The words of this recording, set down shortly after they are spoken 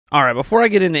All right, before I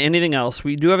get into anything else,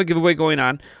 we do have a giveaway going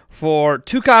on for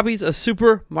 2 copies of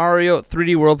Super Mario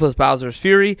 3D World plus Bowser's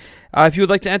Fury. If you would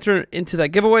like to enter into that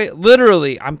giveaway,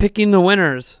 literally, I'm picking the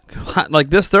winners like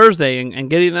this Thursday and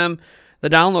getting them the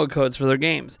download codes for their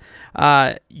games.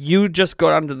 You just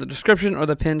go down to the description or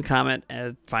the pinned comment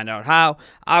and find out how.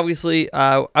 Obviously,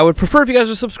 I would prefer if you guys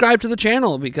just subscribe to the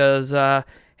channel because,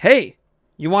 hey,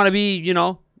 you want to be,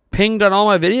 pinged on all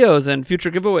my videos and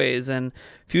future giveaways and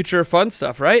future fun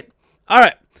stuff, right? All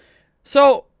right.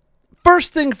 So,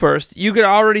 first thing first, you can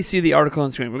already see the article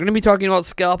on screen. We're going to be talking about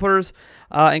scalpers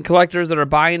and collectors that are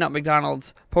buying up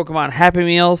McDonald's Pokemon Happy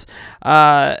Meals.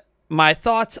 My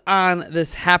thoughts on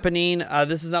this happening,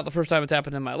 this is not the first time it's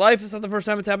happened in my life. It's not the first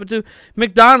time it's happened to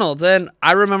McDonald's. And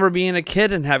I remember being a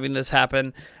kid and having this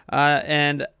happen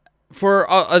and for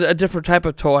a different type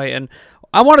of toy. And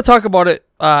I want to talk about it,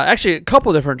 actually a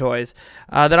couple different toys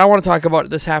that I want to talk about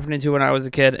this happening to when I was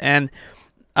a kid. And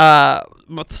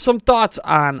some thoughts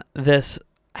on this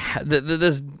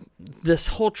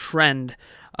whole trend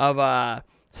of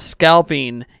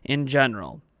scalping in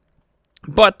general.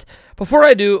 But before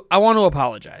I do, I want to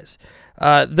apologize.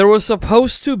 There was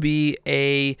supposed to be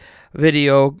a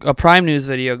Prime News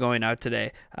video going out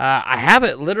today. I have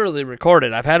it literally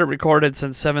recorded. I've had it recorded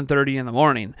since 7:30 in the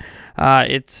morning.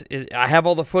 I have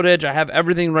all the footage. I have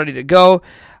everything ready to go.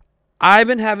 I've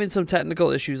been having some technical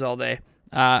issues all day.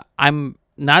 I'm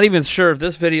not even sure if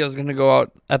this video is going to go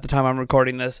out at the time I'm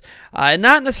recording this. And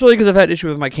not necessarily because I've had issues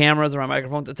with my cameras or my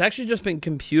microphones. It's actually just been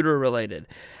computer related.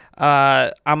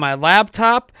 On my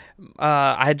laptop,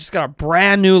 I had just got a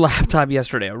brand new laptop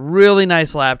yesterday, a really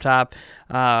nice laptop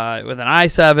with an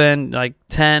i7, like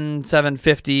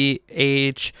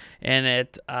 10750H, and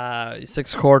it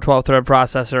 6-core, 12-thread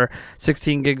processor,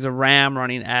 16 gigs of RAM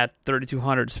running at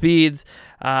 3200 speeds.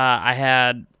 I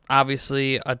had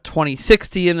obviously a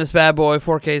 2060 in this bad boy,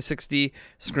 4K 60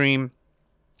 screen.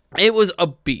 It was a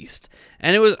beast,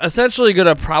 and it was essentially going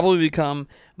to probably become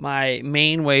my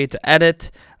main way to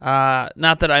edit.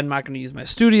 Not that I'm not going to use my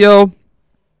studio,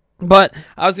 but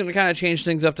I was going to kind of change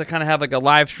things up to kind of have like a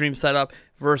live stream setup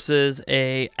versus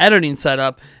a editing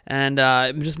setup, and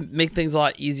just make things a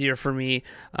lot easier for me.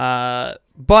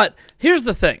 But here's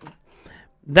the thing.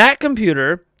 That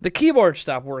computer, the keyboard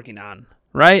stopped working on,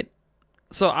 right?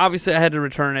 So obviously I had to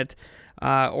return it,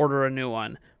 order a new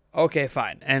one. Okay,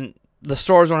 fine. And the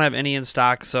stores don't have any in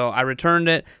stock, so I returned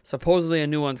it. Supposedly a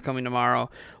new one's coming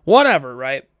tomorrow. Whatever,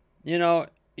 right? Why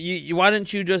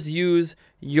didn't you just use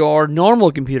your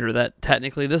normal computer that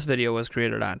technically this video was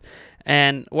created on?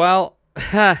 And, well,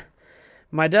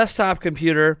 my desktop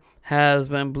computer has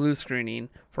been blue screening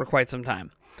for quite some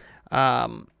time.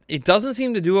 It doesn't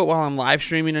seem to do it while I'm live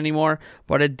streaming anymore,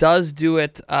 but it does do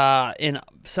it in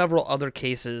several other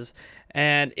cases.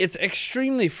 And it's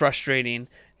extremely frustrating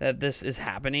that this is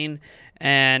happening,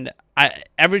 and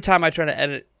every time I try to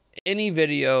edit any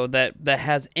video that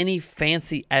has any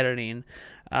fancy editing,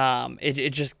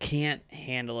 it just can't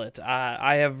handle it.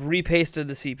 I have repasted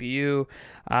the CPU,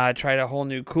 tried a whole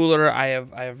new cooler. I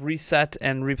have reset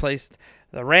and replaced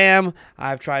the RAM.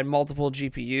 I've tried multiple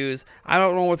GPUs. I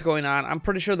don't know what's going on. I'm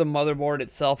pretty sure the motherboard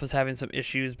itself is having some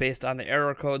issues based on the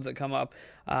error codes that come up,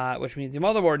 which means the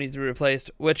motherboard needs to be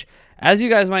replaced, which, as you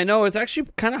guys might know, it's actually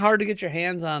kind of hard to get your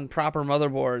hands on proper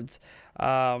motherboards,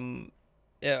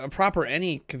 proper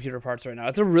any computer parts right now.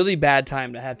 It's a really bad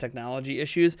time to have technology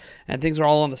issues, and things are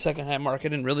all on the secondhand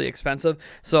market and really expensive.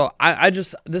 So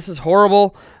this is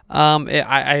horrible.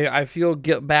 I feel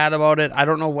bad about it. I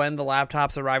don't know when the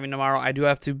laptop's arriving tomorrow. I do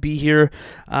have to be here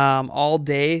all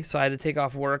day, so I had to take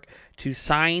off work to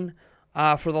sign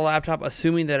for the laptop,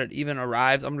 assuming that it even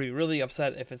arrives. I'm going to be really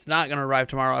upset if it's not going to arrive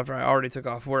tomorrow after I already took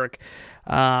off work.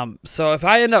 So if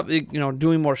I end up,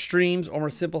 doing more streams or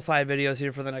more simplified videos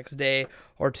here for the next day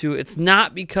or two, it's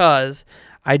not because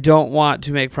I don't want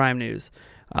to make Prime News.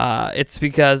 It's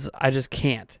because I just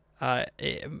can't.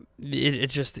 It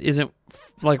just isn't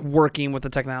like working with the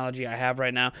technology I have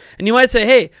right now. And you might say,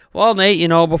 hey, well, Nate,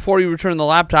 before you return the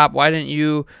laptop, why didn't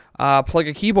you plug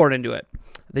a keyboard into it?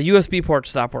 The USB port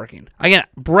stopped working. Again,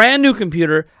 brand new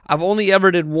computer. I've only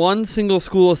ever did one single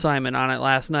school assignment on it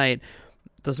last night.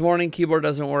 This morning, keyboard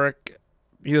doesn't work.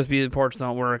 USB ports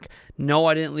don't work. No,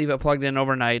 I didn't leave it plugged in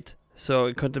overnight, so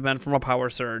it couldn't have been from a power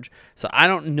surge. So I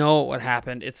don't know what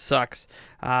happened. It sucks.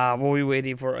 We'll be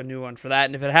waiting for a new one for that.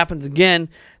 And if it happens again,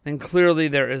 then clearly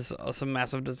there is some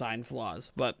massive design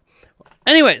flaws. But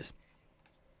anyways,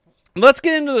 let's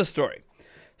get into the story.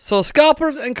 So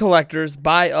scalpers and collectors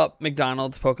buy up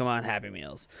McDonald's Pokemon Happy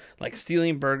Meals, like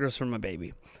stealing burgers from a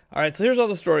baby. All right, so here's how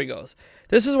the story goes.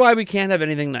 This is why we can't have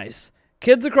anything nice.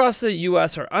 Kids across the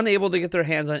U.S. are unable to get their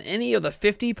hands on any of the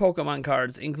 50 Pokemon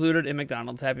cards included in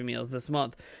McDonald's Happy Meals this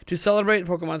month to celebrate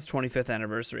Pokemon's 25th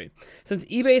anniversary, since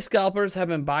eBay scalpers have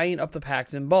been buying up the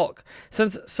packs in bulk.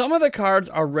 Since some of the cards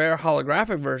are rare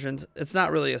holographic versions, it's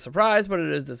not really a surprise, but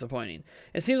it is disappointing.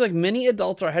 It seems like many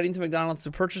adults are heading to McDonald's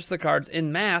to purchase the cards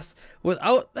in mass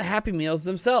without the Happy Meals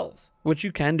themselves, which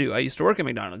you can do. I used to work at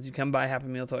McDonald's. You can buy Happy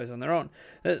Meal toys on their own.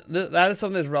 That is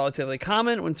something that's relatively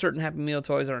common when certain Happy Meal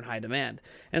toys are in high demand.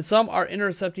 And some are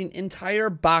intercepting entire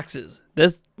boxes.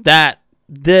 That's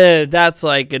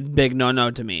like a big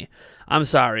no-no to me. I'm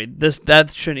sorry.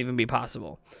 That shouldn't even be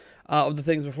possible. Of the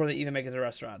things before they even make it to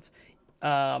restaurants.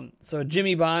 So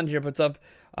Jimmy Bond here puts up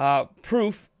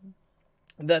proof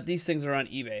that these things are on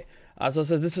eBay. So it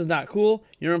says, this is not cool.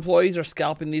 Your employees are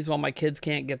scalping these while my kids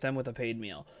can't get them with a paid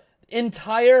meal.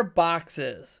 Entire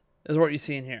boxes is what you're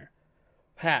seeing here.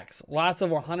 Packs, lots of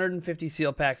 150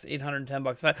 seal packs,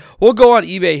 $810. We'll go on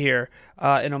eBay here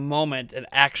in a moment and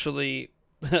actually,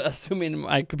 assuming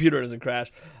my computer doesn't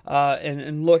crash,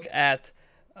 and look at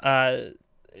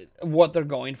what they're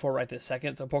going for right this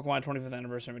second. So Pokemon 25th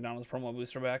anniversary McDonald's promo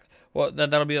booster packs. Well,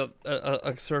 that'll be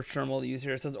a search term we'll use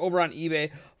here. It says over on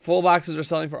eBay, full boxes are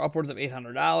selling for upwards of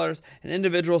 $800, and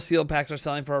individual sealed packs are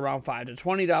selling for around $5 to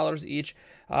 $20 each.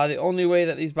 The only way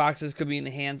that these boxes could be in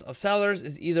the hands of sellers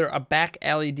is either a back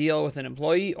alley deal with an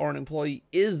employee or an employee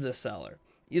is the seller.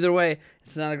 Either way,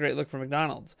 it's not a great look for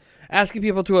McDonald's. Asking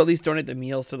people to at least donate the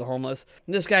meals to the homeless.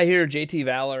 And this guy here, JT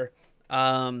Valor,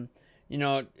 you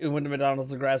know, it went to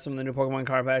McDonald's to grab some of the new Pokemon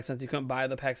card packs since you couldn't buy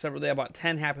the packs separately. I bought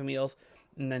 10 Happy Meals,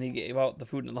 and then he gave out the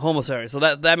food in the homeless area. So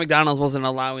that McDonald's wasn't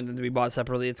allowing them to be bought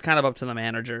separately. It's kind of up to the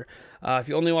manager. If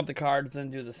you only want the cards,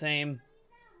 then do the same.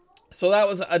 So that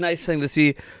was a nice thing to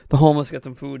see the homeless get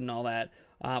some food and all that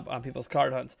on people's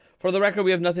card hunts. For the record,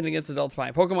 we have nothing against adults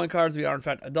buying Pokemon cards. We are, in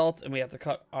fact, adults, and we have to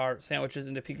cut our sandwiches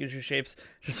into Pikachu shapes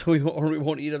just so we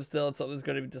won't eat them still. It's something that's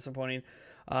going to be disappointing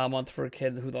month for a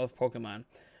kid who loves Pokemon.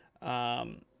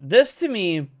 This, to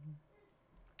me,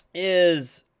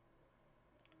 is...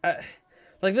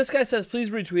 like this guy says, please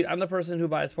retweet. I'm the person who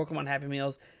buys Pokemon Happy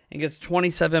Meals and gets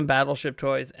 27 Battleship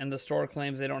toys, and the store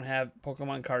claims they don't have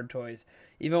Pokemon card toys.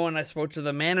 Even when I spoke to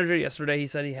the manager yesterday, he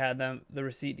said he had them. The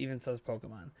receipt even says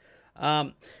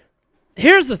Pokemon.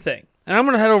 Here's the thing, and I'm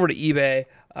going to head over to eBay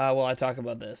while I talk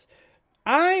about this.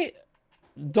 I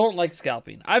don't like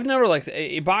scalping. I've never liked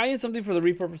buying something for the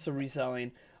repurpose of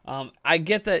reselling. I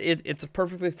get that it's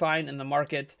perfectly fine in the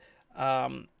market.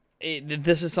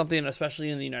 This is something, especially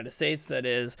in the United States, that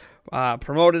is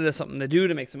promoted as something to do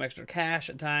to make some extra cash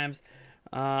at times.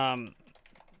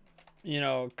 You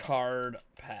know, card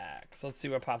packs. Let's see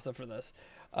what pops up for this.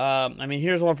 I mean,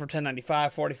 here's one for $10.95,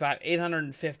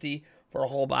 $45, $850 for a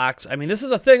whole box. I mean, this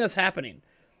is a thing that's happening.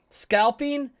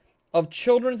 Scalping of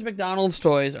children's McDonald's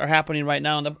toys are happening right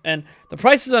now, and the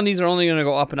prices on these are only going to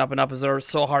go up and up and up as they're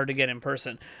so hard to get in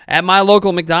person. At my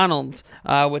local McDonald's,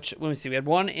 which, let me see, we had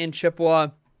one in Chippewa,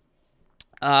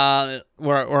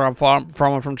 where I'm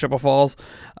from Chippewa Falls,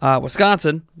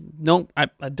 Wisconsin. No, I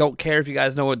don't care if you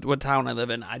guys know what town I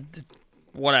live in.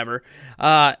 Whatever.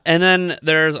 And then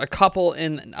there's a couple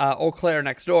in Eau Claire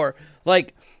next door.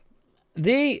 Like,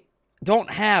 they don't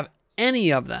have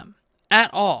any of them at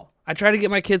all. I try to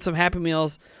get my kids some Happy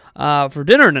Meals for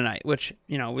dinner tonight, which,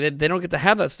 you know, they don't get to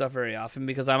have that stuff very often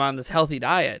because I'm on this healthy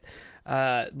diet.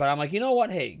 But I'm like, you know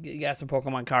what? Hey, you got some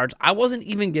Pokemon cards. I wasn't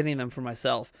even getting them for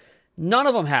myself. None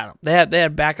of them had them. They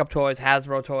had backup toys,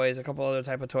 Hasbro toys, a couple other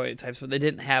type of toy types, but they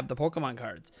didn't have the Pokemon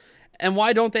cards. And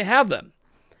why don't they have them?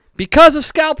 Because of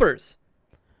scalpers.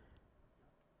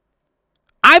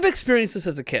 I've experienced this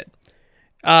as a kid.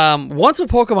 Once with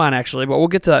Pokemon, actually, but we'll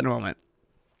get to that in a moment.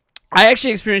 I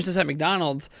actually experienced this at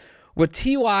McDonald's with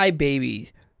TY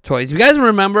baby toys. You guys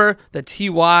remember the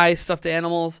TY stuffed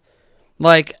animals?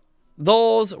 Like,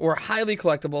 those were highly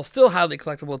collectible, still highly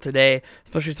collectible today,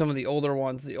 especially some of the older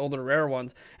ones, the older rare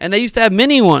ones. And they used to have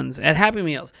mini ones at Happy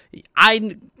Meals.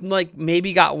 I, like,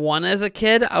 maybe got one as a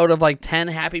kid out of, like, 10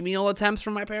 Happy Meal attempts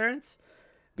from my parents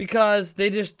because they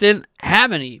just didn't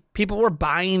have any. People were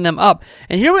buying them up.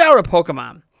 And here we are with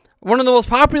Pokemon, one of the most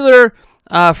popular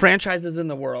franchises in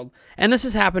the world. And this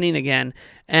is happening again.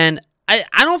 And I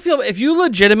don't feel, if you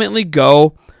legitimately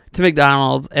go to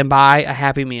McDonald's and buy a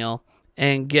Happy Meal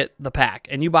and get the pack,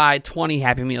 and you buy 20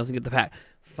 Happy Meals and get the pack,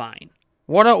 fine.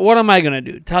 What am I going to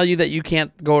do? Tell you that you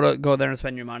can't go there and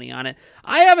spend your money on it?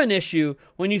 I have an issue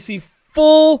when you see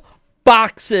full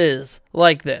boxes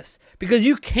like this, because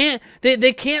you can't,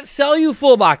 they can't sell you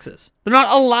full boxes. They're not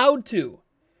allowed to.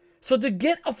 So to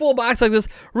get a full box like this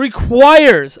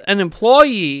requires an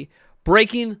employee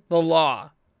breaking the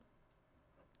law.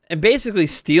 and basically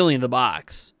stealing the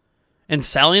box and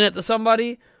selling it to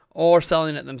somebody or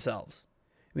selling it themselves.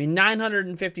 I mean,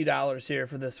 $950 here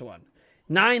for this one.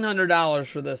 $900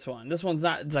 for this one. This one's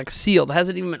not, it's like sealed. It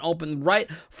hasn't even been opened, right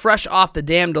fresh off the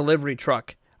damn delivery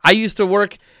truck. I used to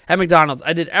work at McDonald's.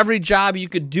 I did every job you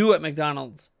could do at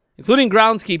McDonald's, including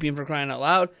groundskeeping, for crying out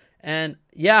loud. And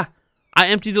yeah, I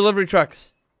empty delivery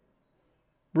trucks.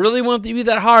 Really won't be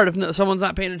that hard if someone's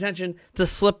not paying attention to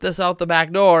slip this out the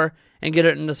back door and get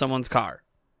it into someone's car.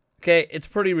 Okay, it's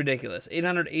pretty ridiculous.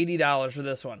 $880 for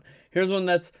this one. Here's one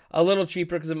that's a little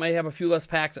cheaper because it might have a few less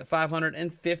packs at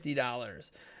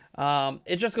 $550.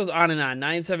 It just goes on and on.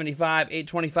 $975,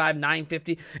 $825,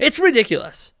 $950. It's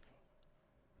ridiculous.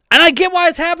 And I get why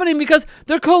it's happening because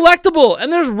they're collectible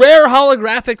and there's rare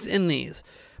holographics in these.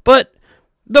 But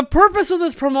the purpose of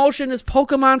this promotion is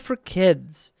Pokemon for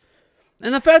kids.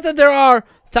 And the fact that there are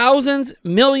thousands,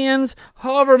 millions,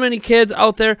 however many kids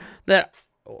out there that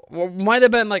might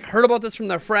have been like heard about this from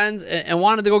their friends and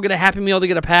wanted to go get a Happy Meal to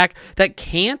get a pack that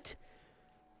can't,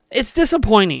 it's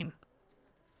disappointing.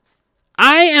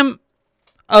 I am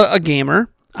a gamer.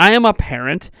 I am a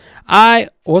parent. I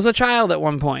was a child at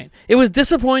one point. It was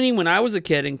disappointing when I was a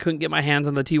kid and couldn't get my hands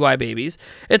on the TY babies.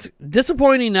 It's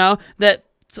disappointing now that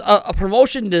a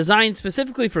promotion designed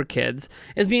specifically for kids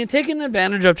is being taken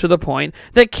advantage of to the point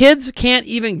that kids can't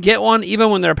even get one even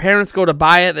when their parents go to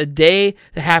buy it the day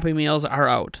the Happy Meals are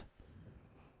out.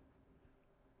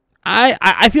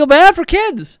 I feel bad for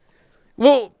kids.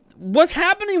 Well, what's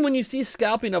happening when you see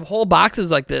scalping of whole boxes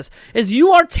like this is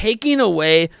you are taking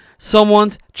away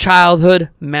someone's childhood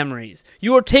memories.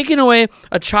 You are taking away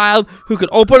a child who could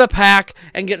open a pack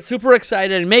and get super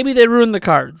excited and maybe they ruin the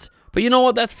cards. But you know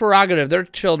what? That's prerogative. They're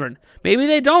children. Maybe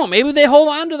they don't. Maybe they hold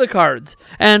on to the cards.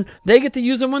 And they get to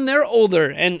use them when they're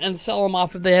older and sell them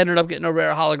off if they ended up getting a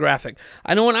rare holographic.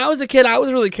 I know when I was a kid, I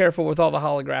was really careful with all the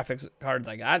holographics cards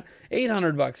I got.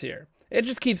 $800 here. It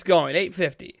just keeps going.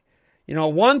 $850. You know,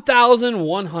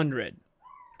 1,100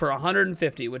 for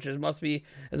 150, which must be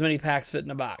as many packs fit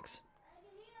in a box.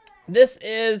 This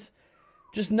is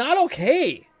just not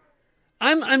okay.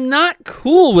 I'm not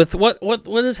cool with what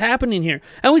is happening here.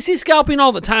 And we see scalping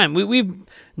all the time. We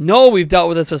know we've dealt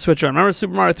with this at Switch. I remember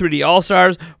Super Mario 3D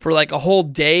All-Stars for like a whole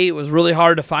day. It was really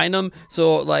hard to find them.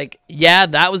 So like, yeah,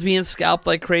 that was being scalped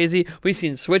like crazy. We've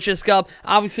seen Switches scalped.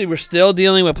 Obviously, we're still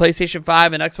dealing with PlayStation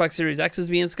 5 and Xbox Series X's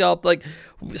being scalped. Like,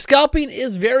 scalping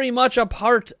is very much a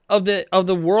part of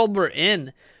the world we're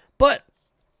in. But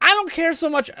I don't care so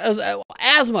much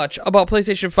as much about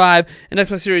PlayStation 5 and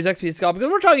Xbox Series X being scalped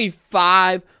because we're talking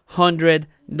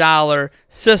 $500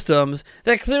 systems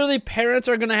that clearly parents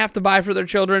are going to have to buy for their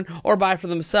children or buy for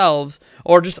themselves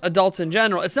or just adults in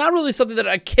general. It's not really something that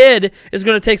a kid is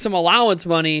going to take some allowance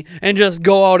money and just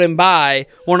go out and buy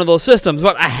one of those systems.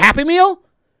 But a Happy Meal?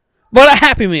 But a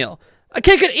Happy Meal. A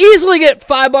kid could easily get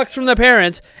 $5 from their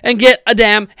parents and get a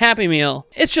damn Happy Meal.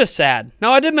 It's just sad.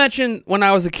 Now, I did mention when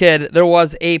I was a kid, there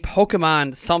was a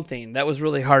Pokemon something that was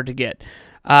really hard to get.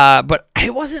 But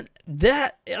it wasn't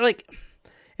that, like,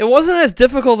 it wasn't as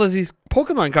difficult as these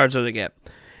Pokemon cards are to get.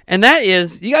 And that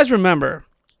is, you guys remember,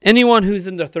 anyone who's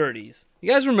in their 30s, you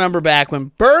guys remember back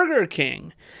when Burger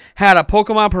King had a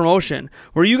Pokemon promotion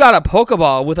where you got a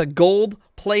Pokeball with a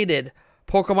gold-plated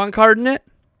Pokemon card in it?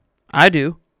 I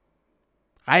do.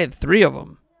 I had 3 of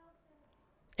them.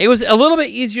 It was a little bit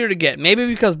easier to get. Maybe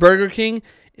because Burger King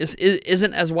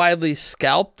isn't as widely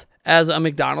scalped as a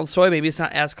McDonald's toy. Maybe it's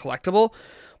not as collectible.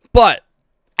 But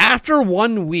after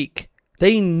 1 week,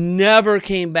 they never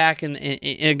came back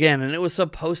again. And it was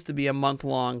supposed to be a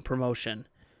month-long promotion.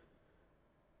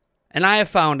 And I have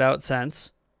found out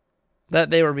since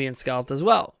that they were being scalped as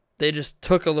well. They just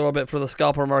took a little bit for the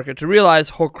scalper market to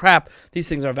realize, oh crap, these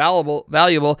things are valuable,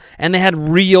 and they had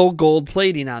real gold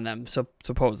plating on them,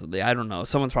 supposedly. I don't know.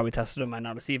 Someone's probably tested them by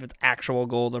now to see if it's actual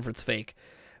gold or if it's fake.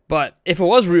 But if it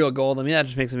was real gold, I mean, that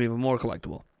just makes them even more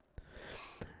collectible.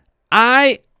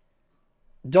 I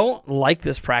don't like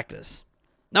this practice.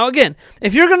 Now, again,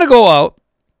 if you're going to go out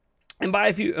and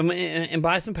buy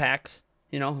buy some packs,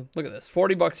 you know, look at this,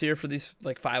 $40 here for these,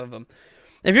 like 5 of them.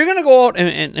 If you're going to go out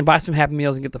and buy some Happy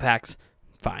Meals and get the packs,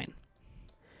 fine.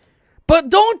 But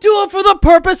don't do it for the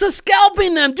purpose of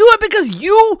scalping them. Do it because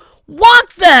you want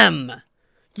them.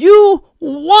 You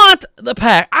want the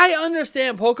pack. I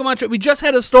understand Pokemon. We just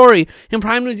had a story in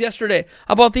Prime News yesterday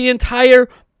about the entire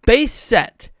base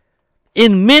set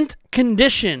in mint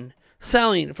condition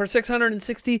selling for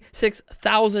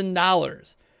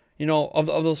 $666,000. You know, of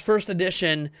those first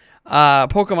edition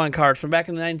Pokemon cards from back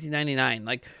in 1999.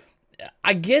 Like,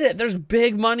 I get it. There's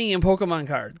big money in Pokemon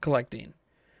card collecting.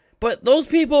 But those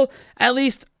people at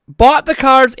least bought the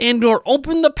cards and or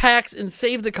opened the packs and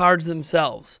saved the cards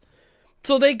themselves.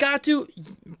 So they got to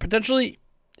potentially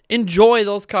enjoy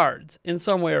those cards in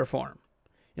some way or form.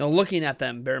 You know, looking at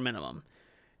them bare minimum.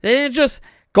 They didn't just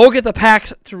go get the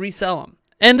packs to resell them.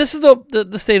 And this is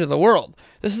the state of the world.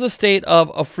 This is the state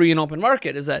of a free and open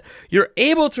market, is that you're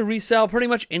able to resell pretty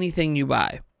much anything you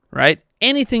buy, right?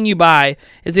 Anything you buy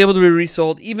is able to be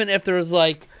resold, even if there's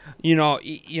like,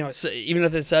 even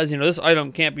if it says, this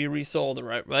item can't be resold,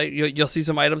 right? You'll see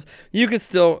some items, you could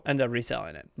still end up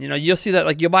reselling it. You'll see that,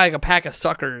 like, you'll buy like a pack of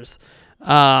suckers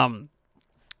from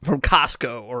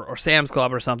Costco or Sam's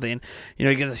Club or something.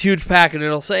 You get this huge pack and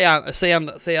it'll say on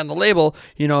the label,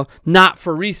 not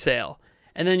for resale.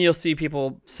 And then you'll see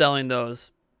people selling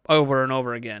those over and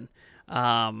over again.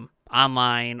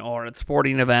 Online or at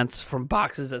sporting events from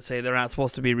boxes that say they're not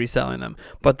supposed to be reselling them,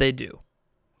 but they do.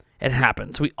 It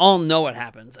happens. We all know it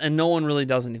happens, and no one really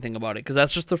does anything about it because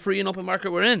that's just the free and open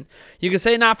market we're in. You can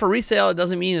say not for resale, it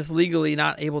doesn't mean it's legally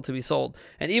not able to be sold.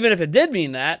 And even if it did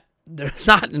mean that, it's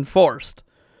not enforced.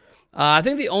 I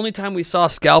think the only time we saw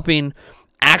scalping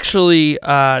actually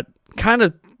kind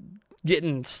of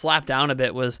getting slapped down a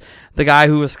bit was the guy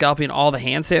who was scalping all the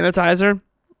hand sanitizer.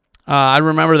 I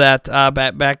remember that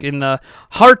back in the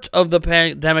heart of the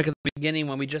pandemic at the beginning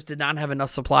when we just did not have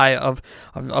enough supply of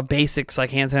basics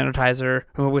like hand sanitizer,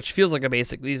 which feels like a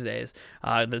basic these days.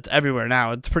 That's everywhere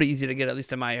now. It's pretty easy to get, at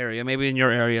least in my area. Maybe in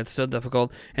your area it's still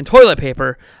difficult. And toilet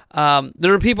paper.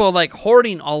 There were people like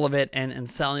hoarding all of it and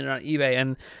selling it on eBay.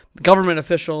 And government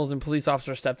officials and police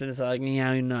officers stepped in and said, like,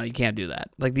 yeah, no, you can't do that.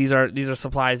 Like, these are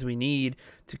supplies we need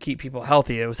to keep people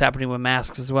healthy. It was happening with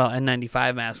masks as well.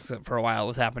 N95 masks for a while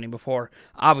was happening before.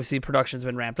 Obviously, production's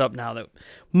been ramped up now that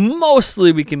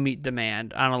mostly we can meet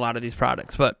demand on a lot of these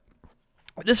products. But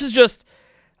this is just,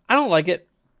 I don't like it.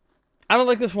 I don't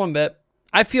like this one bit.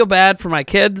 I feel bad for my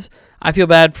kids. I feel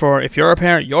bad for, if you're a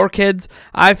parent, your kids.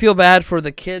 I feel bad for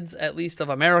the kids, at least of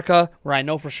America, where I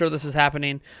know for sure this is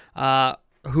happening,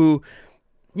 who,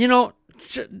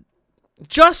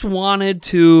 just wanted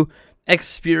to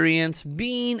experience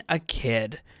being a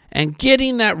kid and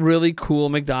getting that really cool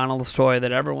McDonald's toy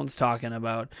that everyone's talking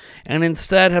about, and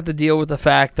instead have to deal with the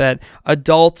fact that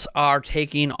adults are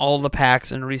taking all the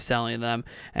packs and reselling them,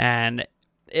 and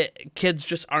kids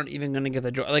just aren't even going to get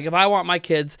the joy. Like, if I want my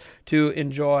kids to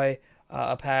enjoy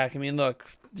a pack, I mean, look,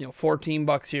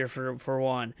 $14 here for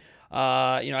one.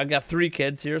 I've got 3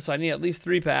 kids here, so I need at least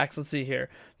 3 packs. Let's see here.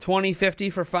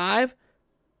 $20.50 for 5.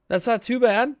 That's not too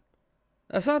bad.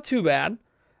 That's not too bad.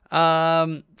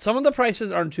 Some of the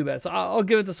prices aren't too bad. So I'll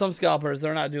give it to some scalpers.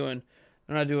 They're not doing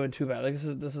too bad. Like,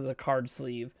 this is a card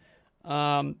sleeve.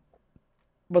 But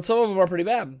some of them are pretty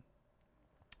bad.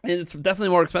 And it's definitely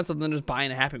more expensive than just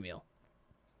buying a Happy Meal.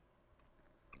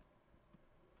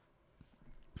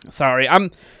 Sorry,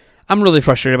 I'm really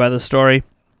frustrated by this story.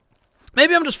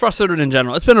 Maybe I'm just frustrated in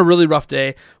general. It's been a really rough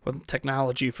day with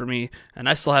technology for me, and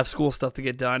I still have school stuff to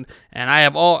get done. And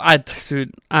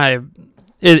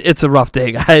it's a rough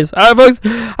day, guys. All right, folks.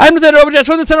 I'm Nathaniel Overchat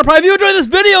from the Center Pride. If you enjoyed this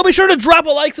video, be sure to drop a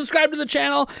like, subscribe to the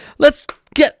channel. Let's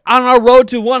get on our road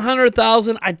to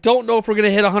 100,000. I don't know if we're going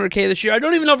to hit 100K this year. I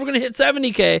don't even know if we're going to hit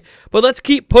 70K. But let's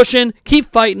keep pushing, keep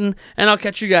fighting, and I'll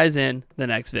catch you guys in the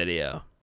next video.